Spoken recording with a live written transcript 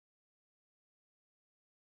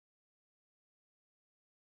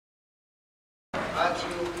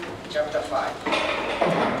Matthew chapter 5.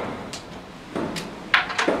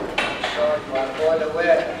 I'm sure you are all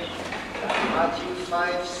aware that Matthew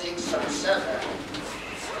 5, 6, and 7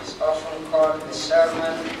 is often called the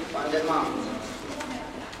Sermon on the Mount.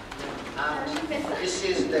 And this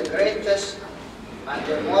is the greatest and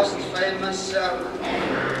the most famous sermon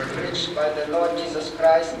preached by the Lord Jesus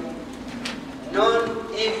Christ, known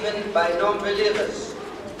even by non-believers.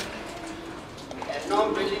 A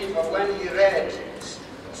non-believer, when he read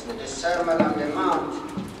the Sermon on the Mount,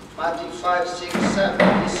 Matthew 5, 6,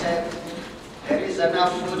 7, he said, there is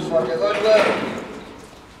enough food for the whole world.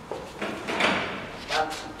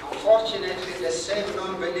 But unfortunately, the same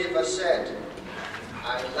non-believer said,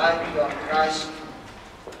 I like your Christ,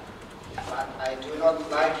 but I do not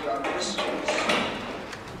like your Christians,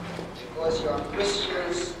 because your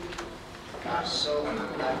Christians are so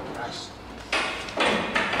unlike Christ.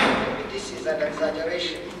 Maybe this is an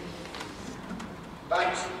exaggeration,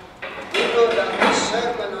 but we know that the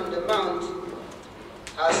Sermon on the Mount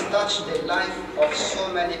has touched the life of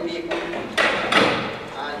so many people,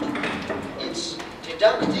 and it's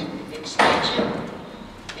didactic, it's teaching,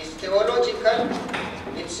 it's theological,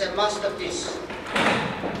 it's a masterpiece.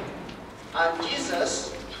 And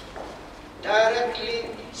Jesus directly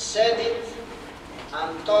said it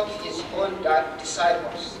and taught his own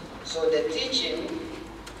disciples. So the teaching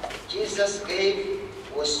Jesus gave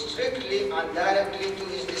was strictly and directly to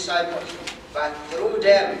his disciples, but through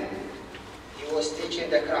them he was teaching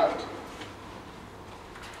the crowd.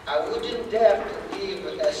 I wouldn't dare to give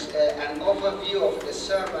an overview of the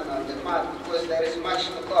Sermon on the Mount because there is much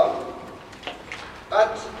to come.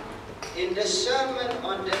 But in the Sermon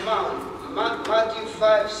on the Mount, Matthew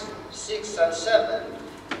 5, 6, and 7,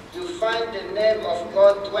 you find the name of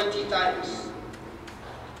God 20 times.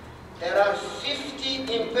 There are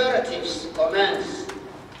 50 imperatives, commands,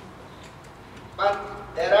 but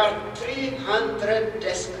there are 300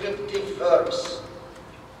 descriptive verbs.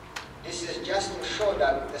 This is just to show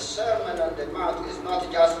that the Sermon on the Mount is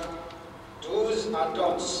not just do's and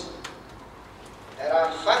don'ts. There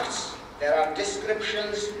are facts, there are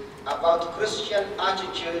descriptions about Christian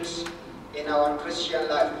attitudes in our Christian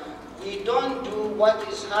life. We don't do what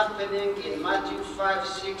is happening in Matthew 5,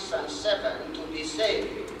 6, and 7 to be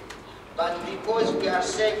saved, but because we are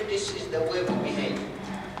saved, this is the way we behave.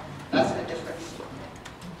 That's the difference.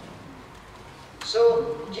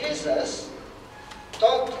 So Jesus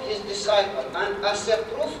taught his disciples, and as a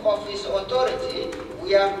proof of his authority,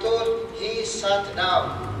 we are told he sat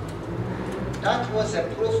down. That was a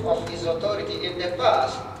proof of his authority. In the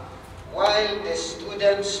past, while the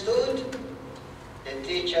students stood, the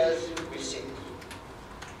teachers will sit.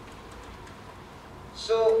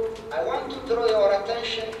 So I want to draw your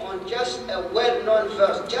attention on just a well-known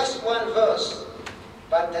verse, just one verse,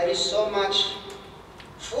 but there is so much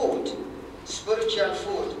food, spiritual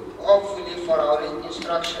food, hopefully for our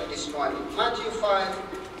instruction this morning. Matthew 5,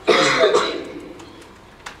 verse 13.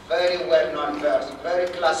 Very well-known verse, very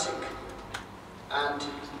classic. And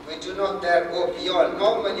we do not dare go beyond.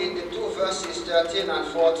 Normally the two verses 13 and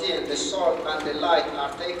 14, the salt and the light,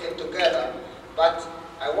 are taken together. But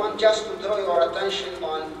I want just to draw your attention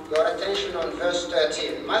on verse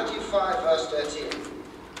 13. Matthew 5, verse 13.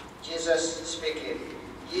 Jesus speaking.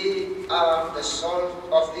 Ye are the salt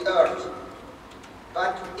of the earth.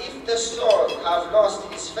 But if the salt have lost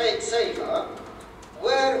its savor,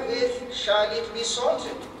 wherewith shall it be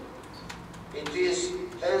salted? It is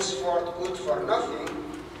thenceforth good for nothing,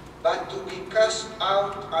 but to be cast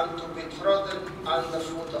out and to be trodden under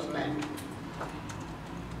foot of men.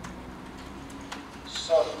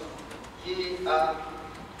 Salt. Ye are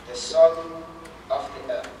the salt of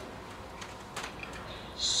the earth.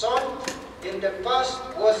 Salt in the past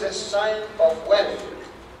was a sign of wealth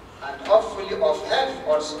and hopefully of health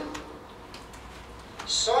also.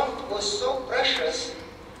 Salt was so precious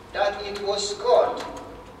that it was called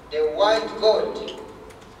the white gold.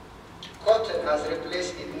 Cotton has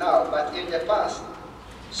replaced it now, but in the past,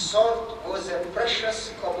 salt was a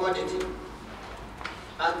precious commodity.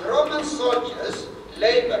 And Roman soldiers,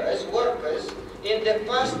 laborers, workers, in the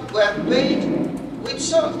past were paid with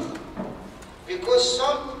salt, because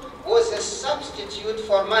salt was a substitute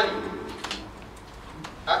for money.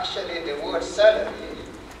 Actually, the word salary,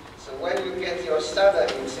 so when you get your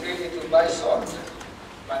salary, it's really to buy salt.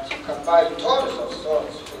 But you can buy tons of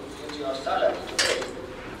salt to put your salary to pay.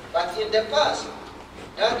 But in the past,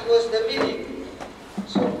 that was the meaning.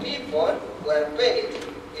 So people were paid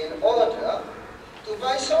in order to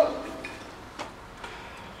buy salt.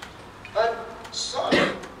 But salt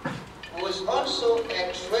was also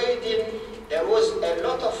a trading, there was a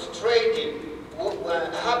lot of trading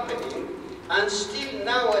happening, And still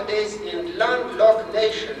nowadays in landlocked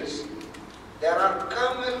nations, there are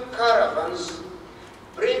camel caravans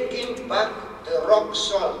bringing back the rock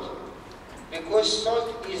salt, because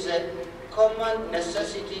salt is a common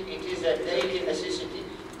necessity, it is a daily necessity.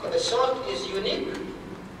 The salt is unique,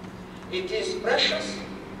 it is precious,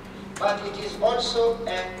 but it is also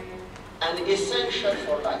an essential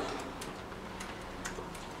for life.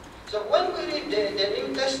 So when we read the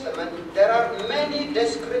New Testament, there are many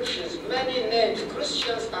descriptions, many names.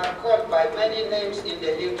 Christians are called by many names in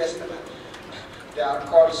the New Testament. They are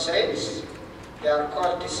called saints, they are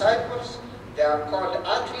called disciples, they are called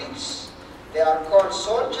athletes, they are called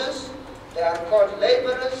soldiers, they are called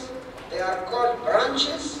laborers, they are called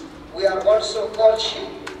branches, we are also called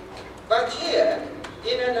sheep. But here,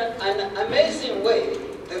 in an amazing way,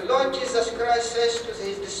 the Lord Jesus Christ says to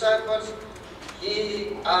his disciples,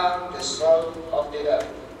 "Ye are the salt of the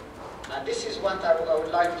earth." And this is what I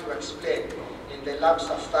would like to explain in the lapse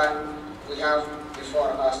of time we have before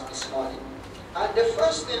us this morning. And the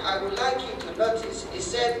first thing I would like you to notice, he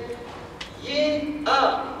said, "Ye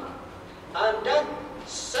are." And that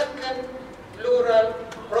second plural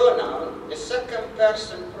pronoun, the second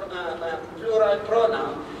person plural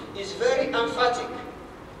pronoun, is very emphatic.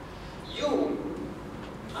 You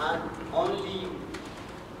and only you.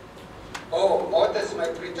 Oh, others may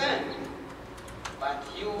pretend, but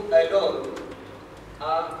you alone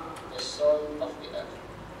are the salt of the earth.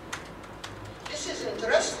 This is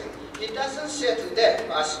interesting. It doesn't say to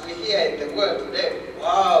them, as we hear in the world today,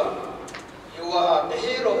 "Wow, you are the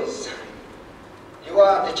heroes, you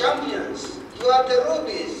are the champions, you are the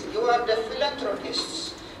rubies, you are the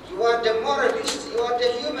philanthropists, you are the moralists, you are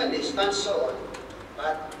the humanists," and so on.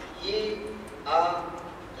 But ye are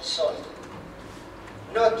the salt.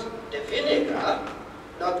 Not the vinegar,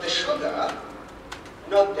 not the sugar,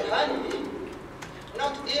 not the honey,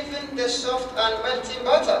 not even the soft and melting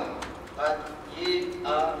butter, but ye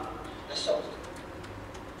are the salt.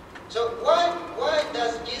 So why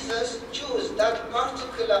does Jesus choose that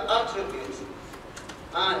particular attribute?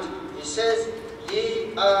 And he says,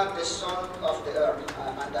 "Ye are the salt of the earth."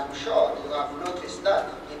 And I'm sure you have noticed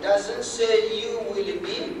that. He doesn't say you will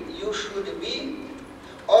be, you should be,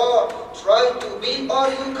 or try to be, or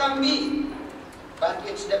you can be. But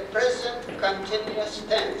it's the present continuous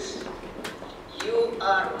tense. You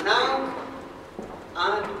are now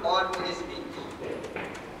and always be.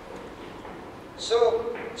 So,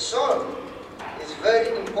 salt is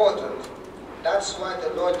very important. That's why the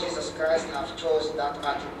Lord Jesus Christ has chosen that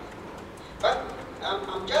attribute. But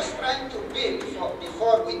I'm just trying to build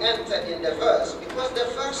before we enter in the verse, because the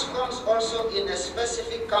verse comes also in a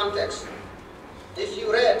specific context. If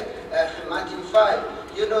you read Matthew 5,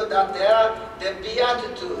 you know that there are the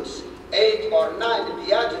Beatitudes, 8 or 9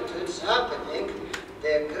 Beatitudes happening,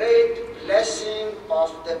 the great blessing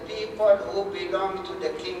of the people who belong to the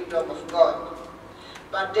kingdom of God.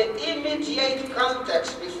 But the immediate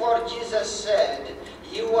context before Jesus said,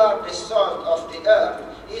 "You are the salt of the earth,"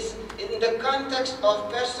 is in the context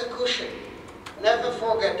of persecution. Never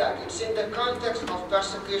forget that. It's in the context of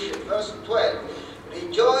persecution. Verse 12,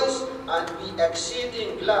 "Rejoice and be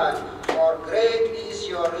exceeding glad, for great is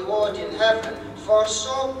your reward in heaven. For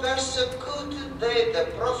so persecuted they the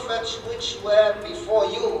prophets which were before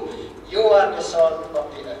you. You are the salt of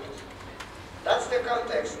the earth." That's the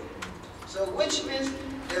context. So which means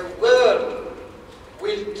the world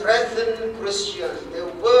will threaten Christians. The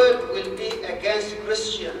world will be against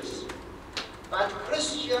Christians. But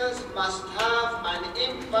Christians must have an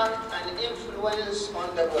impact and influence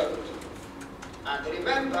on the world. And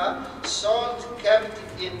remember, salt kept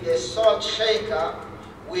in the salt shaker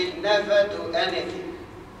will never do anything.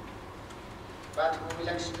 But we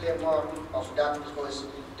will explain more of that, because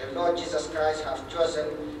the Lord Jesus Christ has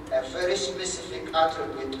chosen a very specific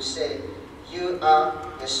attribute to say, "You are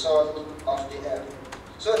the salt of the earth."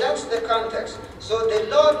 So that's the context. So the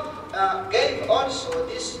Lord gave also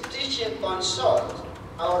this teaching on salt,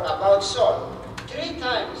 or about salt, 3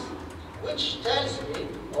 times, which tells me,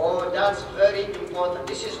 oh, that's very important.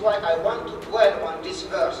 This is why I want to dwell on this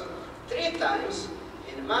verse. 3 times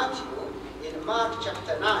in Matthew, in Mark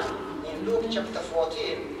chapter 9, in Luke chapter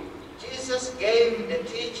 14, Jesus gave the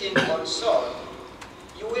teaching on salt.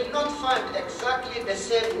 You will not find exactly the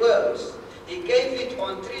same words. He gave it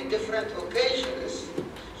on 3 different occasions,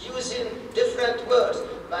 using different words,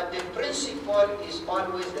 but the principle is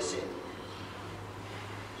always the same.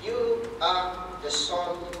 You are the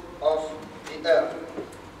salt of the earth.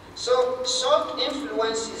 So salt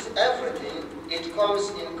influences everything it comes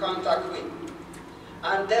in contact with.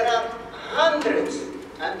 And there are hundreds,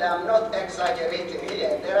 and I'm not exaggerating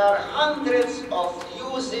here, there are hundreds of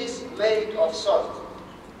uses made of salt.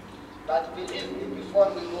 But believe me,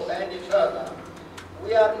 before we go any further,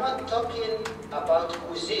 we are not talking about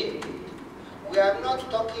cuisine. We are not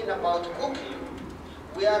talking about cooking.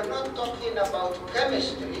 We are not talking about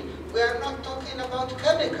chemistry. We are not talking about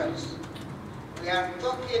chemicals. We are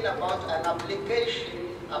talking about an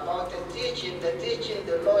application, about a teaching, the teaching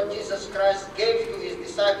the Lord Jesus Christ gave to his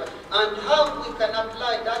disciples, and how we can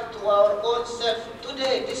apply that to our own self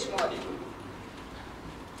today, this morning.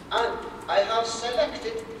 And I have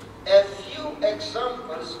selected a few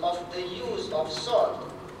examples of the use of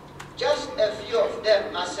salt, just a few of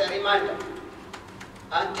them as a reminder.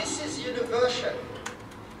 And this is universal.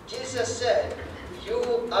 Jesus said,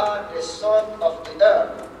 "You are the salt of the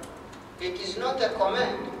earth." It is not a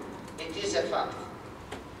command, it is a fact.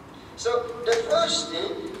 So the first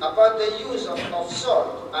thing about the use of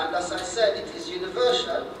salt, and as I said, it is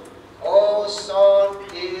universal. Oh, salt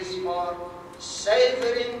is for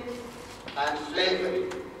savoring and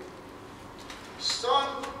flavoring.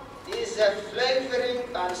 Salt is a flavoring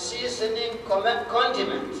and seasoning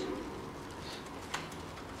condiment,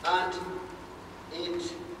 and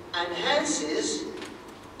it enhances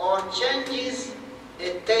or changes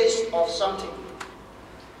the taste of something.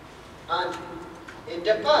 And in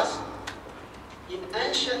the past, in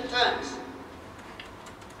ancient times,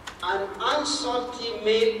 an unsalty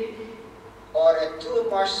meal or a too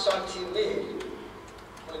much salty meal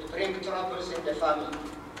would bring troubles in the family.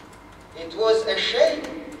 It was a shame.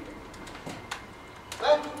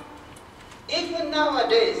 But even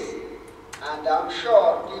nowadays, and I'm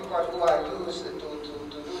sure people who are used to do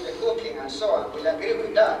the cooking and so on will agree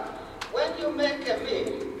with that, when you make a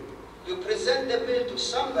meal, you present the meal to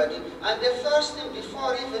somebody, and the first thing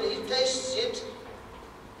before even he tastes it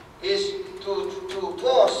is to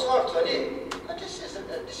pour salt on it. And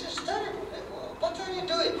this is terrible. What are you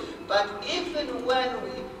doing? But even when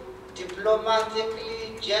we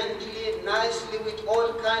diplomatically, gently, nicely, with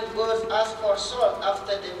all kind words ask for salt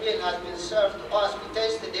after the meal has been served to us, we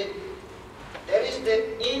tasted it, there is the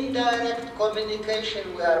indirect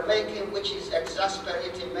communication we are making, which is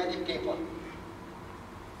exasperating many people.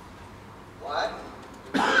 Why?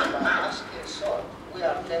 Because by asking salt, we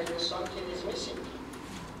are telling something is missing.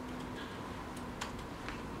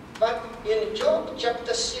 But in Job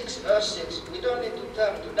chapter 6, verse 6, we don't need to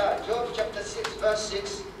turn to that. Job chapter 6, verse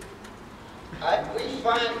 6, we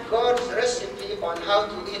find God's recipe on how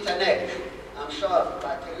to eat an egg. I'm sure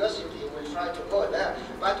by curiosity we'll try to go there.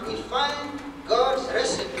 But we find God's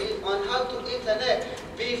recipe on how to eat an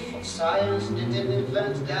egg. Science didn't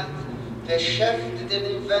invent that. The chef didn't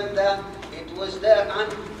invent that. It was there.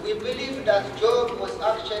 And we believe that Job was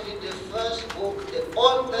actually the first book, the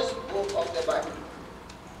oldest book of the Bible.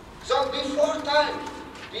 So before time,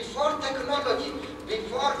 before technology,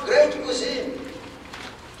 before great cuisine,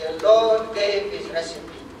 the Lord gave his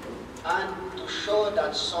recipe. And to show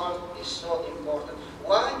that salt is so important.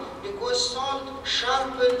 Why? Because salt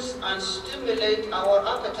sharpens and stimulates our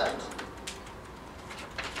appetite.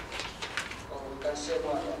 Oh, we can say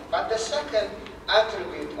more. But the second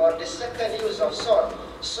attribute, or the second use of salt,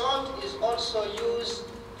 salt is also used,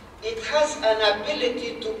 it has an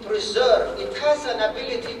ability to preserve, it has an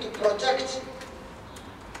ability to protect.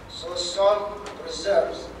 So salt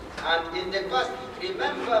preserves. And in the past,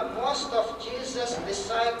 remember, most of Jesus'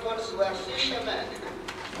 disciples were fishermen.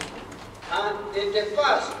 And in the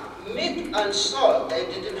past, meat and salt, they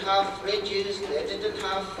didn't have fridges, they didn't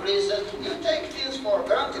have freezers. You take things for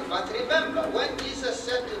granted, but remember, when Jesus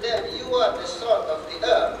said to them, "You are the salt of the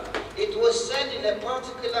earth," it was said in a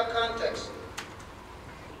particular context.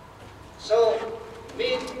 So,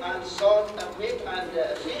 meat and salt, meat and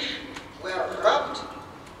fish were rubbed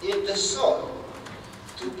in the salt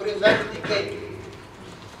to prevent decay.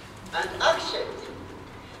 And actually,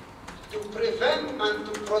 to prevent and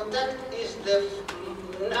to protect is the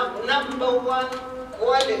number one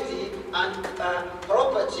quality and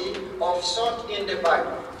property of salt in the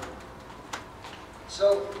Bible.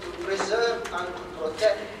 So to preserve and to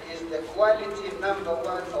protect is the quality number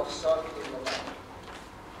one of salt in the Bible.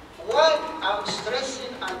 Why I'm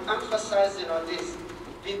stressing and emphasizing on this?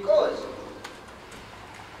 Because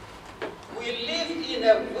we live in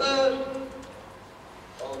a world,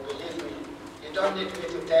 oh believe me, you don't need me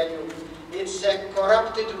to tell you, it's a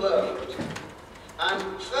corrupted world. And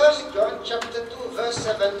 1 John chapter 2 verse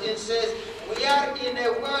 17 says, we are in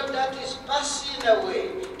a world that is passing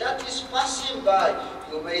away, that is passing by.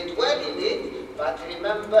 You may dwell in it, but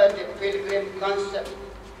remember the pilgrim concept.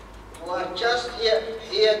 You are just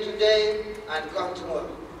here today and gone tomorrow.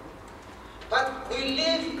 But we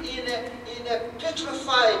live in a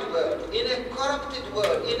petrified world, in a corrupted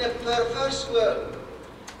world, in a perverse world.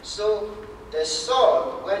 So the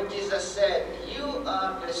salt, when Jesus said, you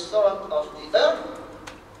are the salt of the earth,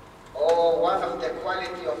 or one of the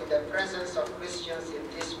quality of the presence of Christians in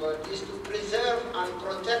this world is to preserve and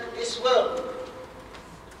protect this world.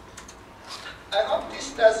 I hope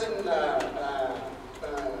this doesn't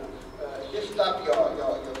lift up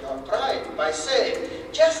your pride by saying,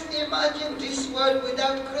 just imagine this world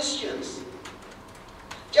without Christians.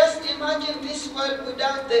 Just imagine this world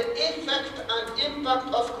without the effect and impact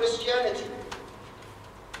of Christianity.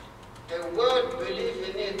 The world believes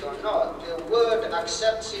in it or not, the world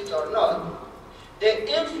accepts it or not,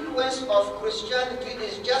 the influence of Christianity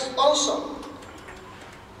is just awesome.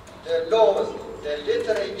 The laws, the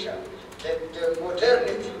literature, the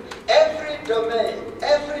modernity, every domain,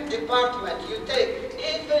 every department you take,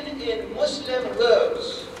 even in Muslim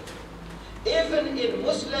worlds, even in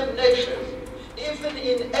Muslim nations, even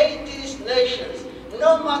in atheist nations,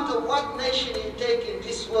 no matter what nation you take in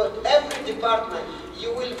this world, every department,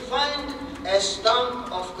 you will find a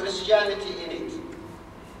stamp of Christianity in it.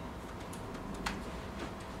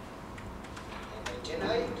 They may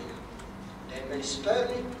deny it, they may spurn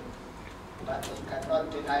it, but they cannot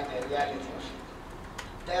deny the reality of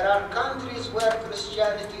it. There are countries where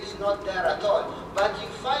Christianity is not there at all, but you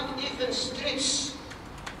find even streets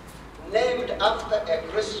named after a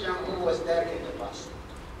Christian who was there in the past.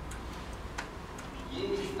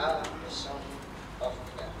 Ye are the son of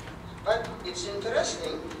God. But it's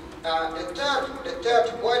interesting, the third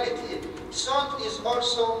quality, salt is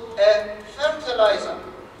also a fertilizer,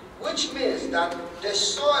 which means that the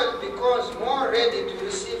soil becomes more ready to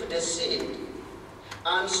receive the seed,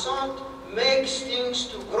 and salt makes things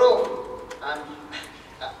to grow. And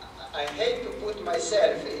I hate to put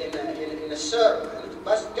myself in a sermon,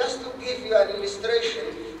 but just to give you an illustration,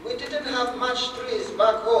 we didn't have much trees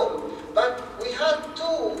back home, but we had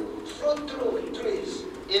two fruit trees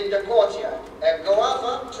in the courtyard, a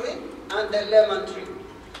guava tree and a lemon tree.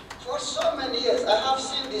 For so many years, I have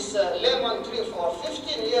seen this lemon tree for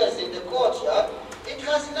 15 years in the courtyard. It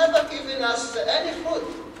has never given us any fruit.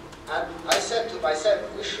 And I said to myself,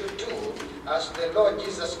 we should do as the Lord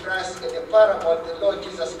Jesus Christ, in the parable the Lord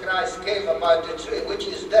Jesus Christ gave about the tree, which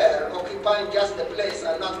is there, occupying just the place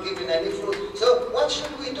and not giving any fruit. So what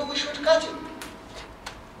should we do? We should cut it.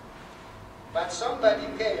 But somebody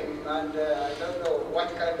came, and I don't know what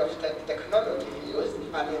kind of technology he used.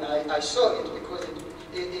 I mean, I saw it because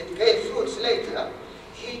it gave fruits later.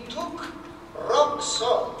 He took rock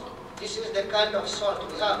salt. This is the kind of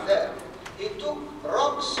salt we have there. He took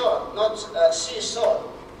rock salt, not sea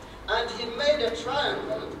salt, and he made a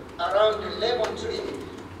triangle around the lemon tree,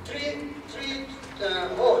 three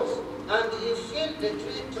holes, and he filled the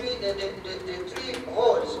three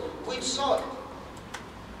holes with salt.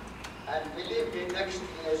 And believe me, next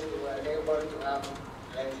years we were able to have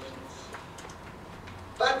plenty.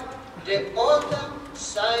 But the other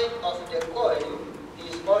side of the coin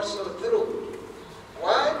is also true.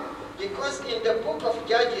 Why? Because in the book of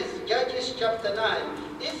Judges chapter 9,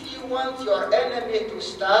 if you want your enemy to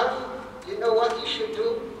starve, you know what you should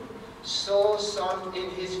do? Sow salt in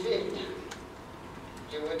his field.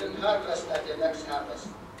 He wouldn't harvest at the next harvest.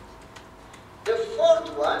 The fourth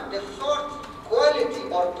one, the fourth quality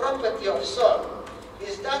or property of salt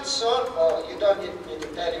is that salt, or you don't need me to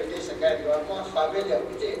tell you this again, you are more familiar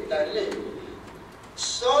with it than me.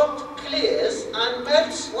 Salt clears and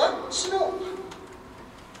melts what? Snow.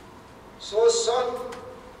 So salt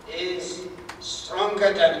is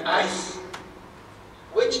stronger than ice.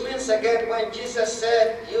 Which means again, when Jesus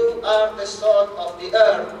said, you are the salt of the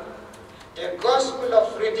earth, the gospel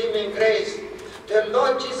of redeeming grace, the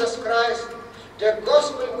Lord Jesus Christ, the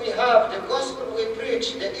gospel we have, the gospel we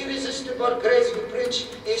preach, the irresistible grace we preach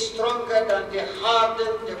is stronger than the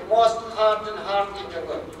most hardened heart in the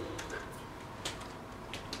world.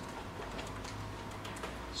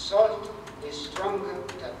 Salt is stronger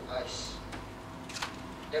than ice.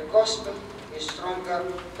 The gospel is stronger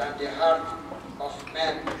than the heart of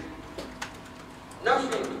man.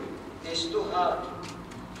 Nothing is too hard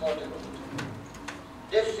for the Lord.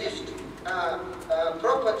 The fifth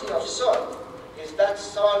property of salt is that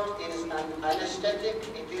salt is an anesthetic,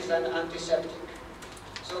 it is an antiseptic.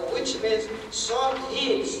 So which means salt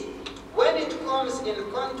heals. When it comes in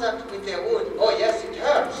contact with a wound, oh yes, it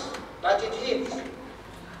hurts, but it heals.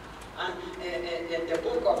 And in the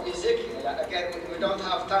book of Ezekiel, again, we don't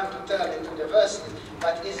have time to turn into the verses,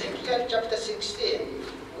 but Ezekiel chapter 16,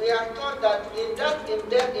 we are told that in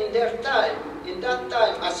that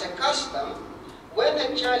time, as a custom, when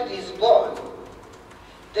a child is born,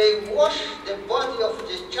 they wash the body of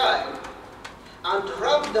the child and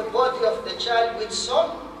rub the body of the child with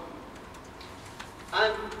salt.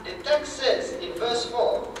 And the text says in verse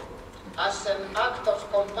 4, as an act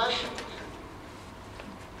of compassion.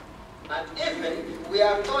 And even we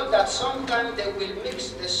are told that sometimes they will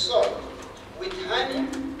mix the salt with honey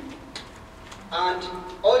and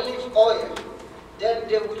olive oil. Then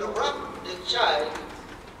they will wrap the child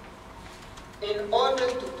in order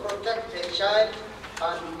to protect the child,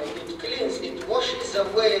 and it cleans, it washes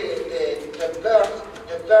away the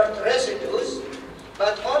birth residues,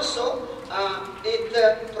 but also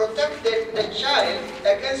it protected the child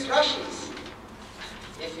against rashes.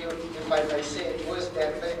 If I may say, it was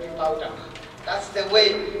their baby powder. That's the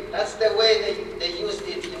way they used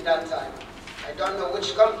it in that time. I don't know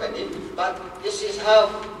which company, but this is how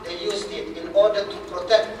they used it in order to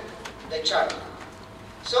protect the child.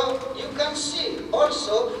 So you can see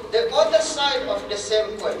also the other side of the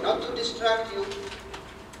same coin, not to distract you.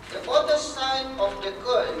 The other side of the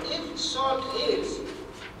coin, if salt heals,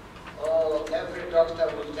 oh, every doctor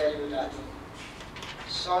will tell you that.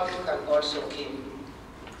 Salt can also kill.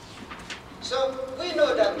 So we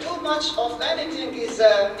know that too much of anything is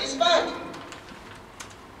bad.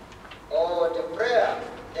 Oh, the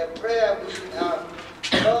prayer we should have.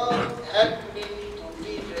 Lord, help me to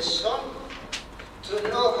be the salt, to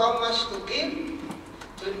know how much to give,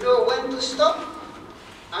 to know when to stop,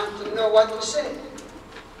 and to know what to say.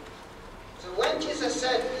 So when Jesus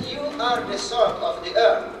said, you are the salt of the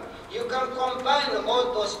earth, you can combine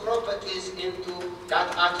all those properties into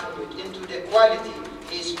that attribute, into the quality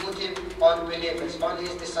He's putting on believers, on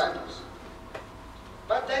His disciples.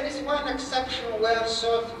 But there is one exception where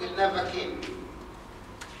salt will never kill.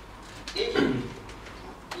 If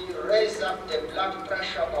you raise up the blood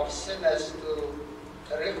pressure of sinners to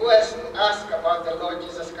request, to ask about the Lord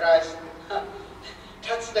Jesus Christ,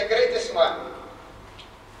 that's the greatest one.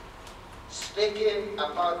 Speaking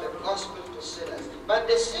about the gospel to sinners. But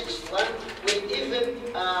the sixth one will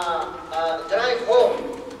even drive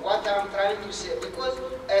home what I'm trying to say. Because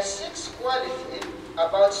a sixth quality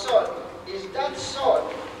about salt is that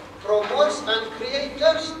salt promotes and creates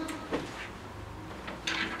thirst.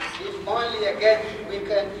 If only again we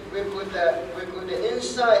could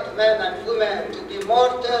incite men and women to be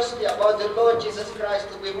more thirsty about the Lord Jesus Christ,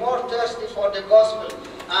 to be more thirsty for the gospel.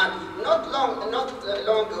 And not long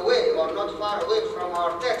away, or not far away from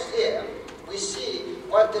our text here, we see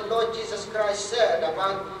what the Lord Jesus Christ said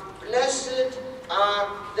about blessed are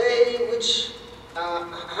they which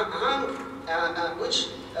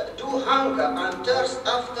do hunger and thirst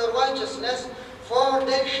after righteousness, for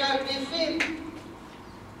they shall be filled.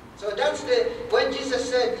 So that's when Jesus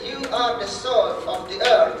said, you are the salt of the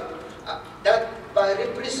earth, that by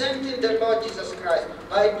representing the Lord Jesus Christ,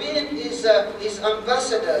 by being His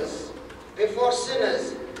ambassadors before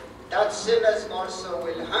sinners, that sinners also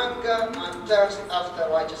will hunger and thirst after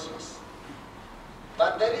righteousness.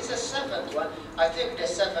 But there is a seventh one. I think the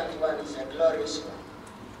seventh one is a glorious one.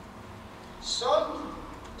 Salt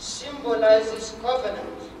symbolizes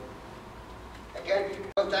covenant. Again,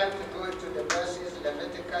 no time to go into the verses.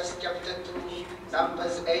 Leviticus chapter 2,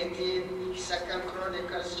 Numbers 18, 2nd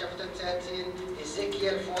Chronicles chapter 13,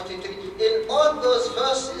 Ezekiel 43. In all those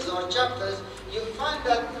verses or chapters, you find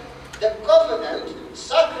that the covenant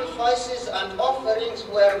sacrifices and offerings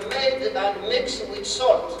were made and mixed with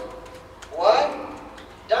salt. Why?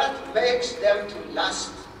 That makes them to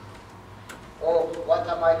last. Oh, what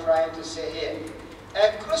am I trying to say here?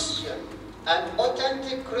 A Christian, an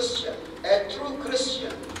authentic Christian, a true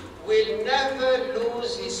Christian, will never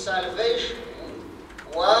lose his salvation.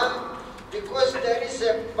 Why? Because there is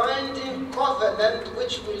a binding covenant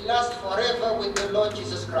which will last forever with the Lord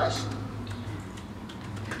Jesus Christ.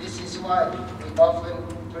 This is why we often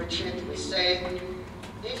preach it. We say,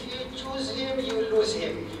 if you choose Him, you lose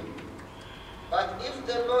Him. But if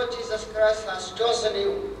the Lord Jesus Christ has chosen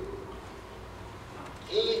you,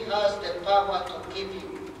 He has the power to keep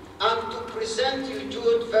you and to present you,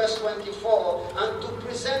 Jude verse 24, and to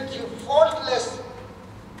present you faultless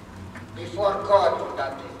before God on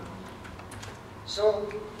that day.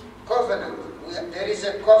 So, covenant. There is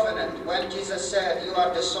a covenant. When Jesus said, you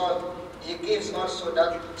are the salt, He gives also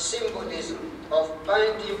that symbolism of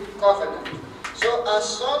binding covenant. So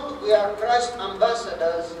as salt, we are Christ's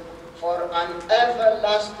ambassadors for an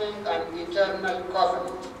everlasting and eternal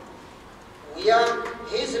covenant. We are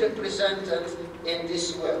His representatives in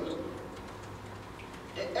this world.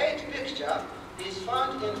 The eighth picture is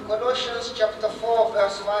found in Colossians chapter 4,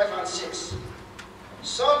 verse 5 and 6.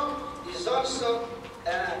 Salt is also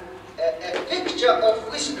a picture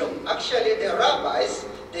of wisdom. Actually, the rabbis,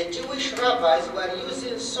 the Jewish rabbis, were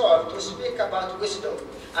using salt to speak about wisdom.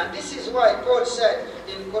 And this is why Paul said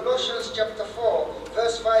in Colossians chapter 4,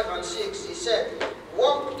 verse 5 and 6, he said,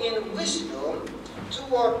 walk in wisdom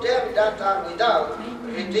toward them that are without,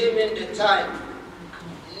 redeeming the time.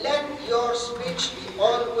 Let your speech be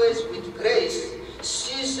always with grace,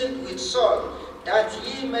 seasoned with salt, that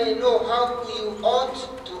ye may know how you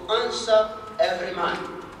ought to answer every man.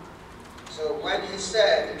 So when he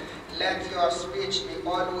said, let your speech be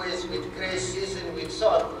always with grace, seasoned with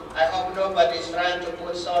salt, I hope nobody is trying to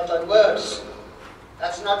put salt on words.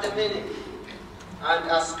 That's not the meaning. And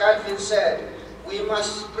as Calvin said, we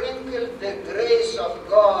must sprinkle the grace of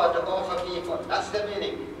God over people. That's the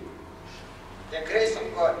meaning. The grace of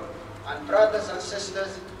God. And brothers and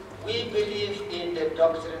sisters, we believe in the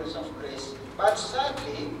doctrines of grace. But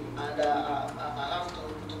sadly, and I have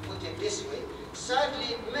to put it this way,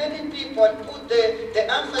 sadly, many people put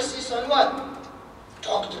the emphasis on what?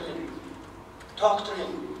 Doctrine.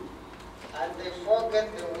 Doctrine. And they forget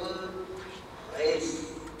the word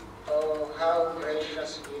grace. Oh, how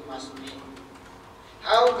gracious we must be.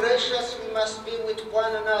 How gracious we must be with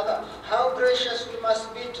one another. How gracious we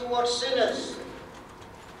must be towards sinners.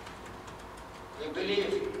 We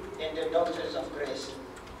believe in the doctrines of grace,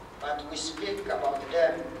 but we speak about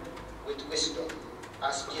them with wisdom.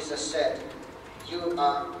 As Jesus said, you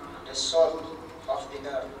are the salt of the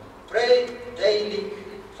earth. Pray daily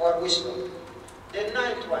for wisdom. The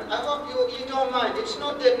ninth one, I hope you don't mind. It's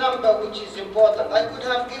not the number which is important. I could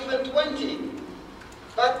have given 20.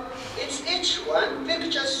 But it's each one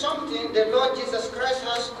pictures something the Lord Jesus Christ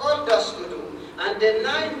has called us to do. And the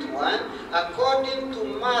ninth one, according to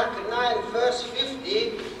Mark 9 verse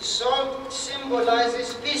 50, salt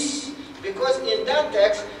symbolizes peace. Because in that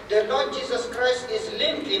text, the Lord Jesus Christ is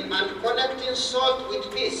linking and connecting salt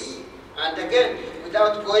with peace. And again,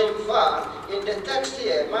 without going far, in the text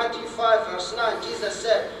here, Matthew 5 verse 9, Jesus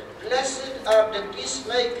said, blessed are the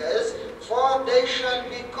peacemakers, for they shall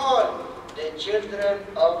be called the children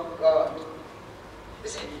of God. You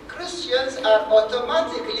see, Christians are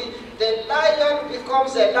automatically, the lion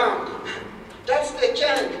becomes a lamb. That's the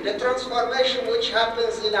change, the transformation which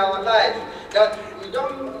happens in our life. That we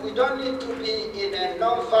don't need to be in a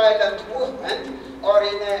non-violent movement or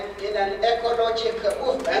in an ecological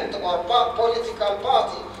movement or political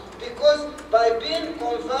party. Because by being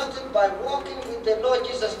converted, by walking with the Lord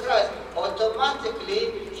Jesus Christ,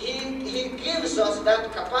 automatically He gives us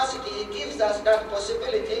that capacity, He gives us that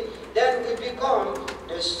possibility, then we become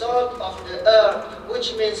the salt of the earth,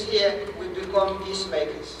 which means here we become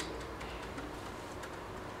peacemakers.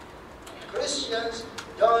 Christians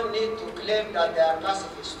don't need to claim that they are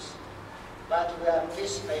pacifists, but we are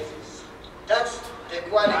peacemakers. That's the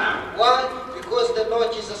quality. Why? Because the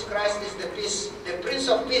Lord Jesus Christ is the peace, the Prince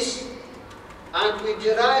of Peace, and we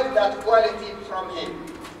derive that quality from Him.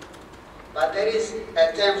 But there is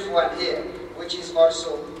a 10th one here, which is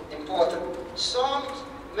also important. Salt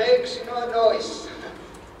makes no noise.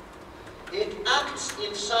 It acts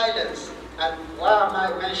in silence. And why am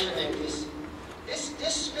I mentioning this?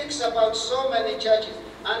 This speaks about so many churches.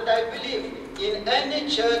 And I believe in any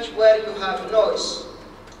church where you have noise,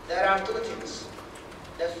 there are two things.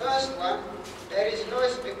 The first one, there is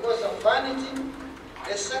noise because of vanity.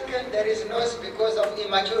 The second, there is noise because of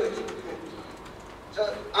immaturity.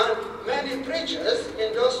 So, and many preachers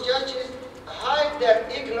in those churches hide their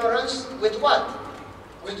ignorance with what?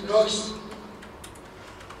 With noise.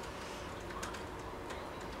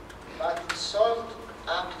 But salt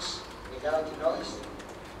acts without noise.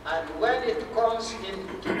 And when it comes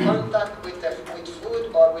into contact with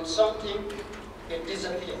food or with something, it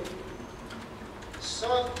disappears.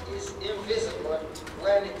 Salt is invisible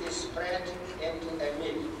when it is spread into a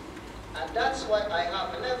meal. And that's why I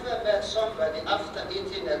have never met somebody after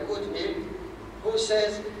eating a good meal who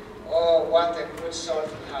says, oh, what a good salt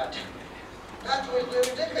we had. That will be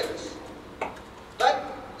ridiculous. But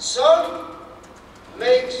salt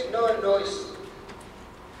makes no noise.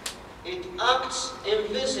 It acts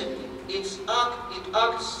invisibly. It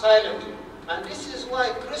acts silently. And this is why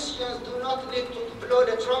Christians do not need to blow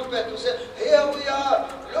the trumpet to say, here we are,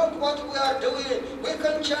 look what we are doing, we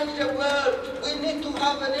can change the world, we need to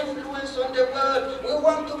have an influence on the world, we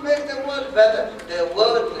want to make the world better. The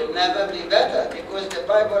world will never be better because the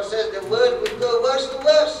Bible says the world will go worse to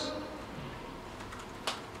worse.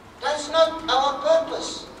 That's not our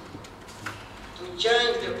purpose. To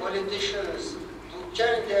change the politicians, to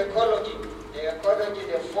change the ecology. The ecology,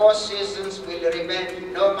 the 4 seasons will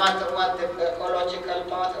remain no matter what the ecological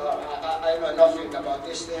part, I know nothing about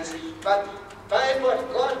these things, but Bible,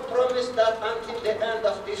 God promised that until the end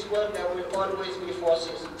of this world there will always be 4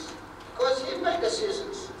 seasons. Because He made the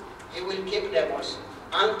seasons. He will keep them also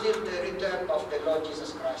until the return of the Lord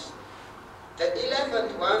Jesus Christ. The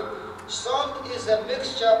 11th one, salt is a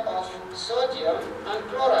mixture of sodium and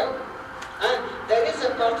chloride. And there is a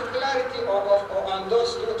particularity on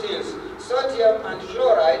those two things, sodium and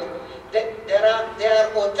chloride. They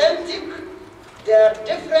are authentic, they are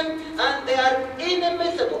different, and they are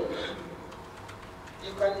inimitable.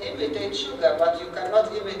 You can imitate sugar, but you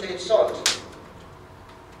cannot imitate salt.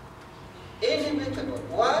 Inimitable.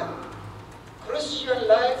 Why? Christian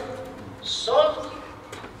life, salt,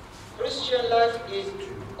 Christian life is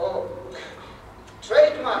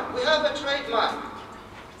trademark. We have a trademark.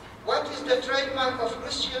 What is the trademark of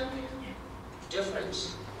Christian?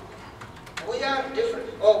 Difference. We are different.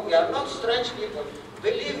 Oh, we are not strange people.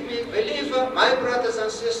 Believe me, believer, my brothers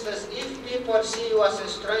and sisters, if people see you as a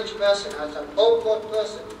strange person, as an awkward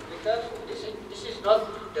person, be careful. This is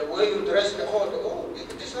not the way you dress the whole. Oh,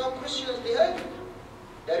 this is how Christians behave.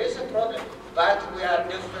 There is a problem. But we are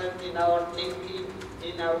different in our thinking,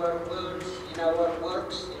 in our words, in our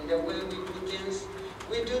works, in the way we do things.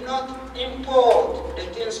 We do not import the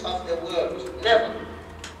things of the world. Never.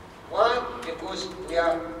 Why? Because we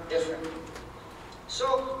are different.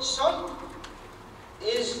 So, salt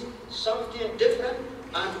is something different,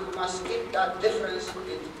 and we must keep that difference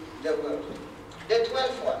in the world. The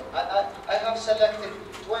 12th one, I have selected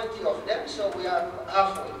 20 of them, so we are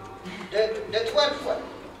halfway. The 12th one,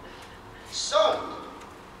 salt,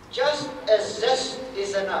 just a zest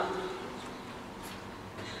is enough.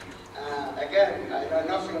 Again, I know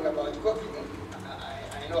nothing about cooking.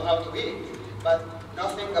 I know how to eat, but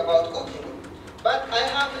nothing about cooking. But I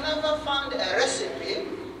have never found a recipe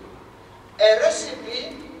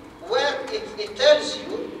where it tells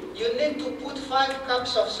you you need to put 5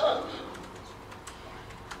 cups of salt.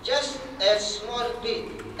 Just a small bit,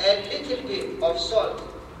 a little bit of salt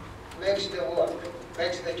makes the work,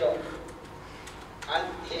 makes the job. And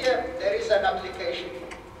here there is an application.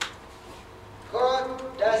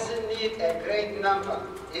 God doesn't need a great number.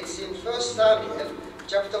 It's in 1 Samuel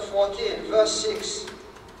chapter 14, verse 6.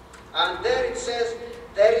 And there it says,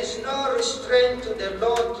 there is no restraint to the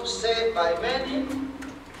Lord to save by many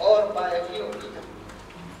or by a few.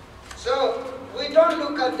 So we don't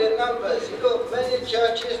look at the numbers. You know, many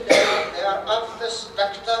churches, they are after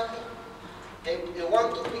spectacle. They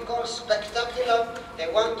want to become spectacular. They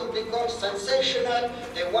want to become sensational.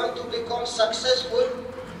 They want to become successful.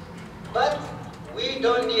 But we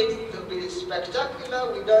don't need to be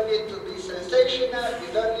spectacular. We don't need to be sensational.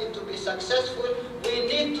 We don't need to be successful. We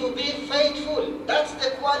need to be faithful. That's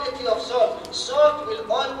the quality of salt. Salt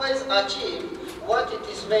will always achieve what it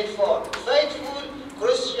is made for. Faithful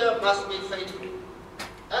Christian must be faithful.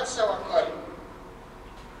 That's our calling.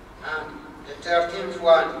 And the 13th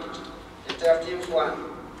one. The 13th one.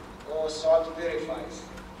 Oh, salt purifies.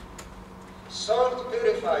 Salt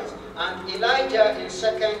purifies. And Elijah in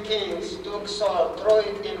 2 Kings took salt, threw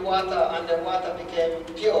it in water, and the water became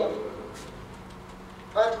pure.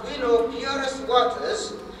 But we know purest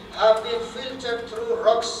waters have been filtered through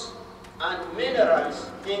rocks and minerals,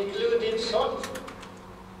 including salt.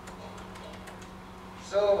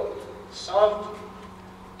 So, salt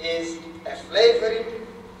is a flavoring,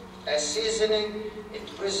 a seasoning,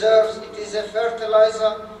 it preserves, it is a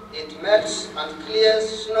fertilizer, it melts and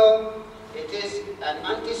clears snow, it is an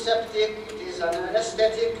antiseptic, it is an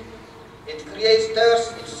anesthetic, it creates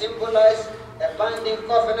thirst, it symbolizes a binding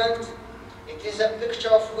covenant, it is a picture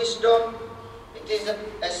of wisdom, it is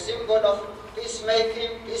a symbol of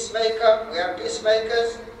peacemaking, peacemaker, we are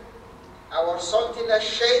peacemakers. Our saltiness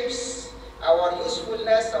shapes our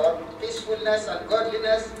usefulness, our peacefulness and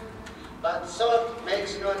godliness, but salt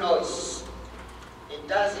makes no noise. It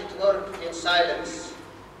does its work in silence.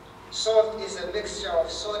 Salt is a mixture of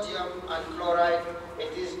sodium and chloride.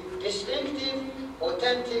 It is distinctive,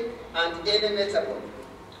 authentic, and inimitable.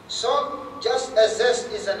 Salt, just a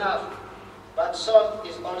zest is enough, but salt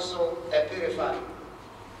is also a purifier.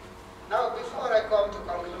 Now, before I come to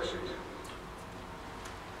conclusion,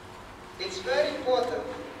 it's very important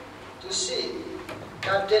to see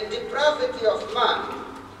that the depravity of man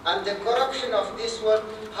and the corruption of this world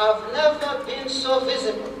have never been so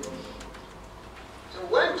visible. So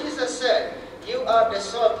when Jesus said, "You are the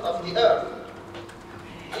salt of the earth,"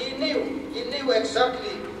 he knew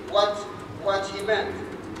exactly what he meant.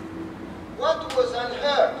 What was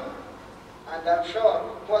unheard, and I'm sure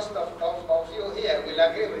most of you here will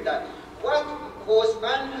agree with that, what was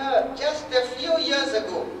unheard just a few years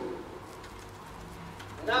ago,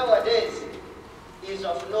 nowadays is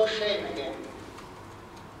of no shame again.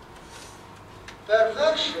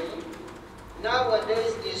 Perversion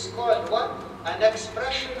nowadays is called what? An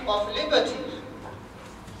expression of liberty.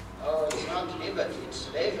 Oh, it's not liberty, it's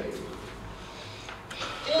slavery.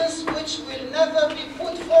 Things which will never be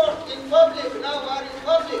put forth in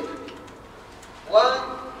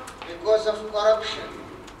of corruption,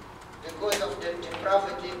 because of the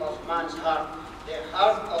depravity of man's heart. The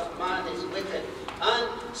heart of man is wicked. And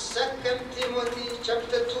 2 Timothy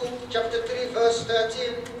chapter 3, verse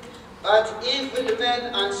 13, but evil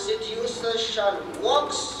men and seducers shall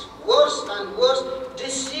wax worse and worse,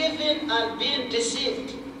 deceiving and being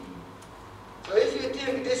deceived. So if you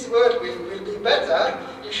think this world will be better,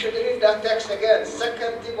 you should read that text again.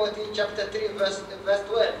 2 Timothy chapter 3, verse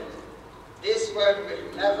 12. This world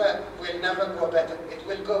will never go better. It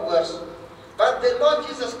will go worse. But the Lord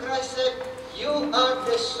Jesus Christ said, you are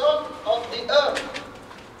the salt of the earth.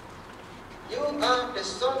 You are the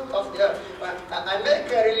salt of the earth. I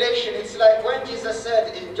make a relation. It's like when Jesus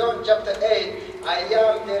said in John chapter 8, I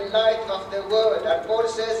am the light of the world. And Paul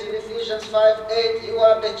says in Ephesians 5:8, you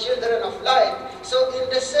are the children of light. So in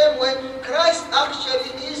the same way, Christ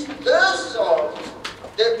actually is the salt,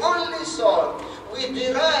 the only salt. We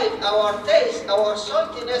derive our taste, our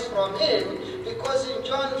saltiness from Him, because in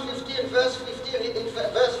John 15, verse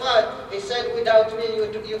 5, He said, without me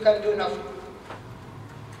you can do nothing.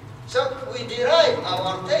 So we derive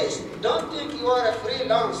our taste. Don't think you are a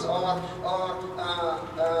freelance or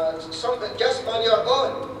something just on your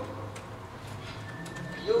own.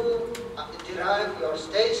 You derive your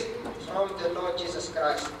taste from the Lord Jesus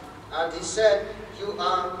Christ. And He said, you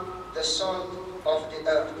are the salt of the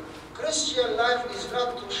earth. Christian life is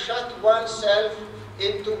not to shut oneself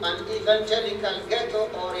into an evangelical ghetto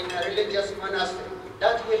or in a religious monastery.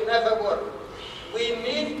 That will never work. We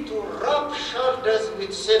need to rub shoulders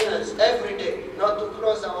with sinners every day, not to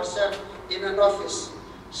close ourselves in an office.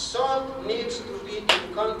 Salt needs to be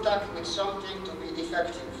in contact with something to be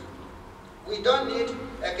effective. We don't need,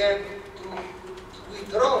 again, to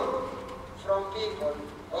withdraw from people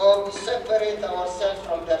or we separate ourselves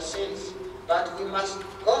from their sins. But we must,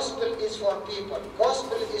 gospel is for people.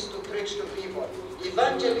 Gospel is to preach to people.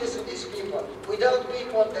 Evangelism is people. Without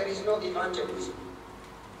people, there is no evangelism.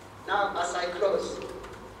 Now, as I close,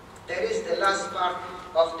 there is the last part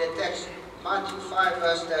of the text, Matthew 5,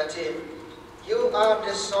 verse 13. You are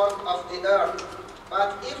the salt of the earth,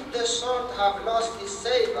 but if the salt have lost its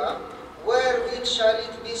savor, wherewith shall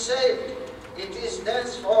it be saved? It is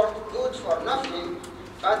thenceforth good for nothing,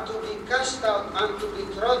 but to be cast out and to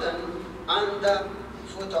be trodden under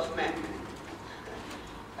foot of men.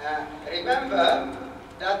 Remember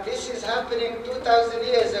that this is happening 2,000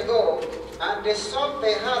 years ago, and the salt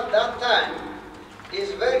they had that time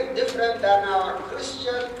is very different than our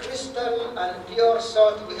crystal and pure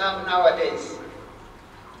salt we have nowadays.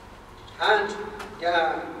 And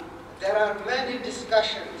there are many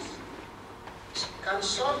discussions. Can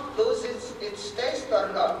salt lose its taste or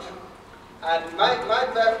not? And my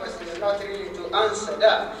purpose is not really to answer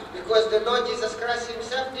that, because the Lord Jesus Christ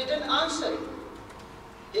Himself didn't answer it.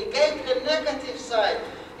 He gave the negative side.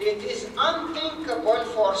 It is unthinkable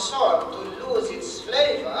for salt to lose its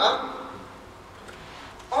flavor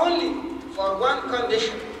only for one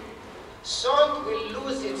condition. Salt will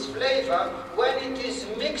lose its flavor when it is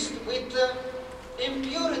mixed with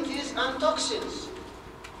impurities and toxins.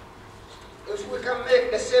 If we can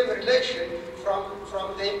make the same relation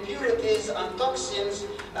from the impurities and toxins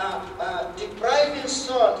depriving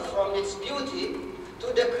salt from its beauty to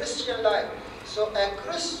the Christian life. So a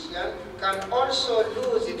Christian can also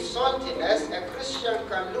lose its saltiness, a Christian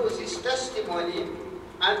can lose his testimony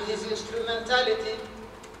and his instrumentality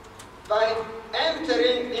by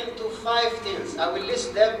entering into 5 things. I will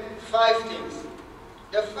list them, 5 things.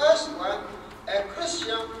 The first one, a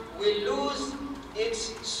Christian will lose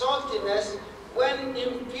its saltiness when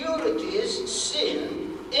impurities,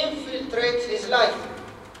 sin, infiltrates his life.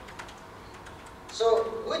 So,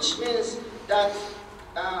 which means that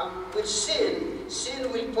with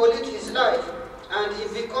sin will pollute his life, and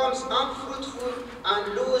he becomes unfruitful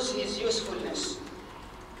and loses his usefulness.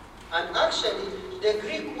 And actually, the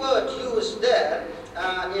Greek word used there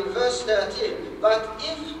in verse 13, but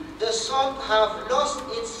if the salt have lost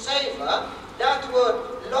its savor, that word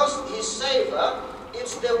lost his savor,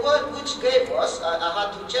 it's the word which gave us, I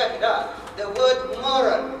had to check that, the word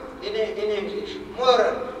moral in English,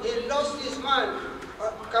 moral. He lost his mind.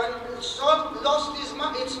 Can salt lost its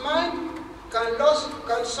mind?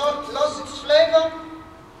 Can salt lose its flavor?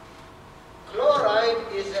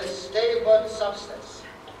 Chloride is a stable substance.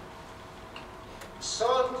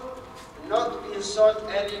 Salt not being salt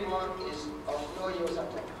anymore is of no use at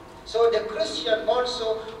all. So the Christian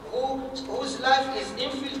also, whose life is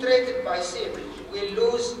infiltrated by sin, will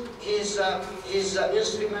lose his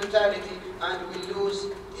instrumentality and will lose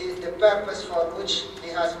the purpose for which he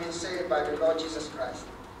has been saved by the Lord Jesus Christ.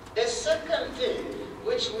 The second thing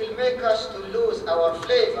which will make us to lose our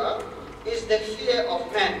flavor is the fear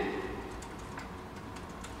of men.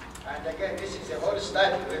 And again, this is a whole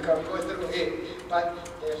study, we can go through it. But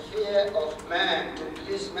the fear of man, to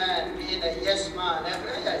please man, being a yes man, I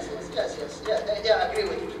agree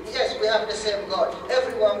with you. Yes, we have the same God.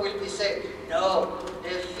 Everyone will be saved. No,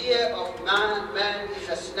 the fear of man is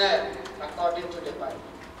a snare, according to the Bible.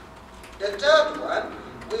 The third one,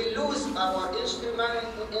 we lose our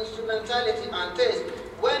instrumentality and taste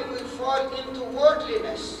when we fall into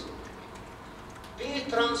worldliness. Be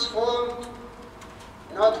transformed,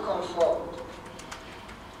 not conformed.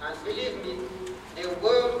 And believe me, the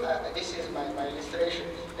world, this is my illustration,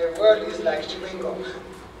 the world is like chewing gum.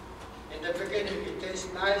 In the beginning it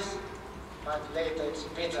tastes nice, but later it's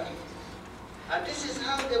bitter. And this is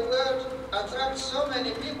how the world attracts so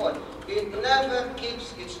many people. It never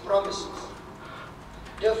keeps its promises.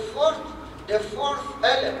 The fourth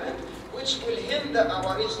element which will hinder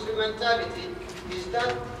our instrumentality is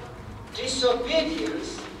that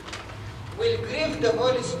disobedience will grieve the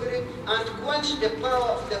Holy Spirit and quench the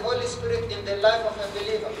power of the Holy Spirit in the life of a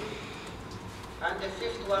believer. And the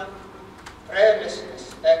fifth one,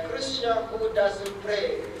 prayerlessness. A Christian who doesn't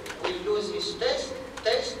pray will lose his taste,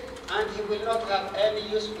 and he will not have any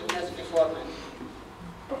usefulness before men.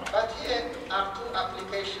 But here are two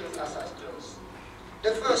applications as I close.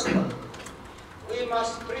 The first one, we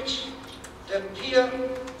must preach the pure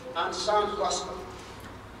and sound gospel.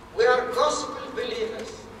 We are gospel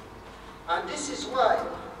believers. And this is why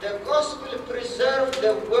the gospel preserves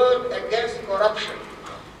the world against corruption.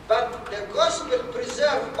 But the gospel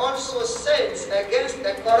preserves also saints against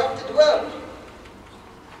a corrupted world.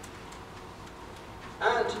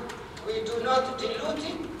 And we do not dilute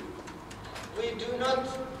it. We do not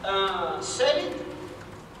sell it.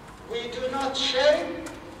 We do not share it.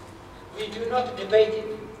 We do not debate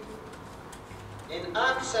it. In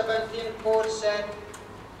Acts 17, Paul said,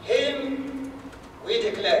 him we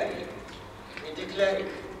declare. We declare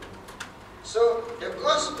it. So the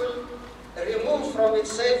gospel removed from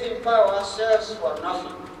its saving power serves for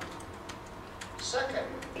nothing. Second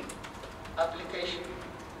application.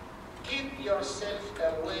 Keep yourself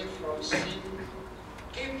away from sin.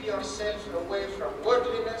 Keep yourself away from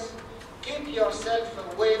worldliness. Keep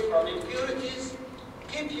yourself away from impurities.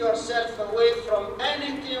 Keep yourself away from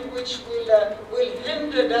anything which will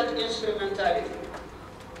hinder that instrumentality.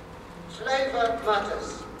 Flavor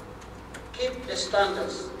matters. Keep the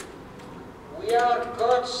standards. We are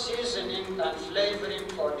God's seasoning and flavoring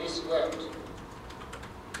for this world.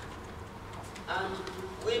 And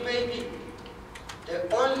we may be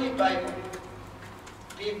the only Bible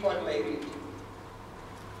people may read.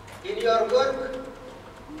 In your work,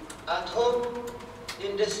 at home,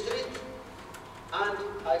 in the street, and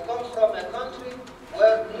I come from a country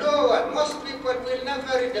where most people will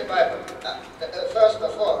never read the Bible. First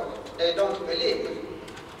of all, they don't believe.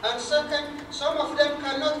 And second, some of them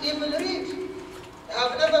cannot even read. They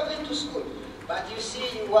have never been to school. But you see,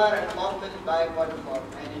 you are an open Bible for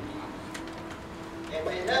many people. They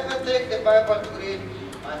may never take the Bible to read,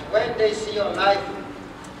 but when they see your life,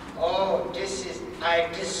 oh, this is, I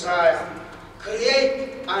desire.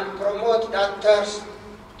 Create and promote that thirst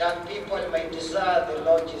that people may desire the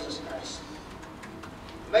Lord Jesus Christ.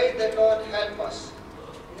 May the Lord help us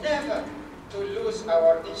never to lose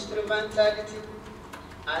our instrumentality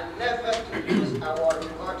and never to lose our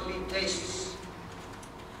godly tastes.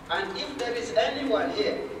 And if there is anyone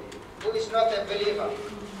here who is not a believer,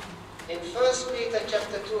 in 1 Peter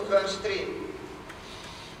chapter 2, verse 3,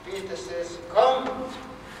 Peter says, come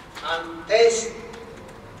and taste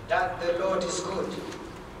that the Lord is good.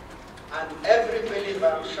 And every believer,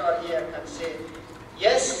 I'm sure here, can say,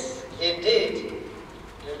 yes, indeed,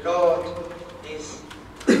 the Lord is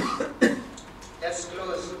good. Let's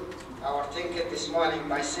close our thinking this morning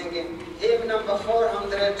by singing hymn number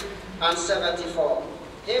 474.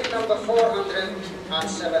 Hymn number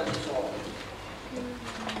 474.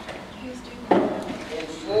 In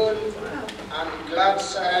full and glad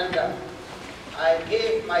surrender, I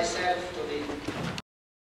give myself to thee.